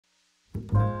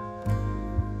Logan's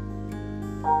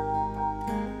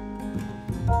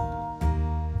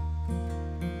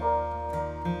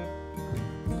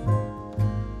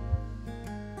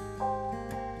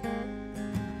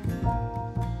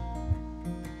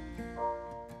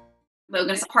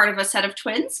part of a set of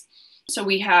twins. So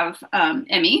we have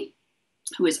Emmy,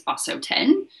 who is also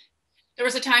 10. There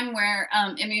was a time where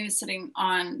Emmy was sitting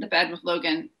on the bed with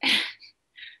Logan,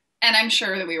 and I'm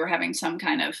sure that we were having some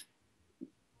kind of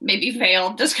maybe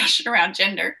veiled discussion around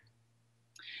gender.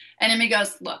 And Emmy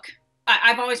goes, look,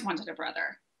 I've always wanted a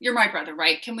brother. You're my brother,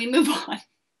 right? Can we move on?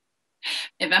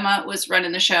 If Emma was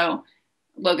running the show,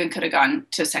 Logan could have gone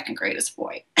to second grade as a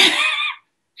boy.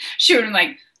 She would have been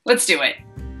like, let's do it.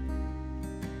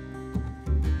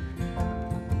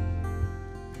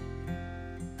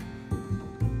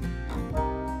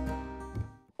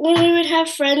 When we would have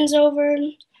friends over,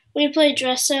 we'd play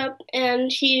dress up,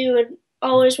 and he would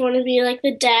always want to be like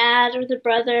the dad or the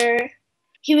brother.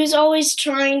 He was always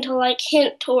trying to like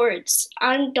hint towards,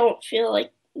 I don't feel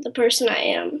like the person I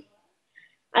am.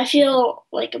 I feel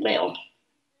like a male.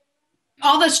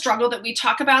 All the struggle that we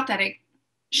talk about,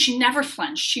 she never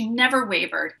flinched, she never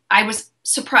wavered. I was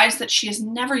surprised that she has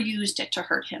never used it to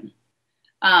hurt him.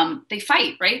 They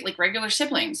fight, right? Like regular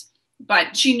siblings,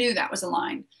 but she knew that was a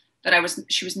line. That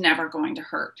she was never going to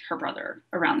hurt her brother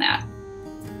around that.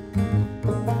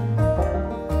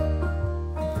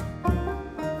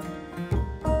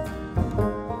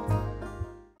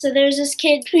 So there's this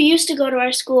kid who used to go to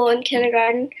our school in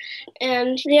kindergarten,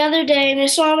 and the other day I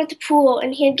saw him at the pool,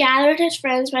 and he had gathered his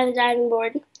friends by the diving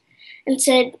board and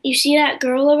said, you see that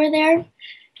girl over there?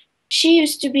 She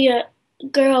used to be a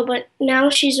girl, but now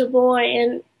she's a boy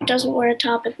and doesn't wear a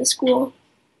top at the school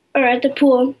or at the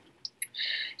pool.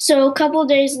 So a couple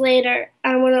days later,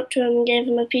 I went up to him and gave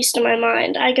him a piece of my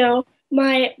mind. I go,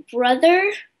 my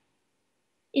brother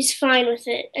is fine with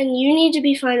it, and you need to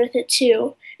be fine with it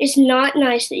too. It's not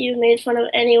nice that you've made fun of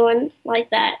anyone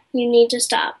like that. You need to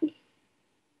stop.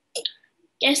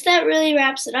 Guess that really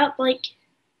wraps it up. Like,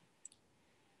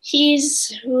 he's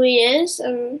who he is,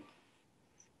 and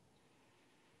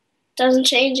doesn't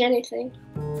change anything.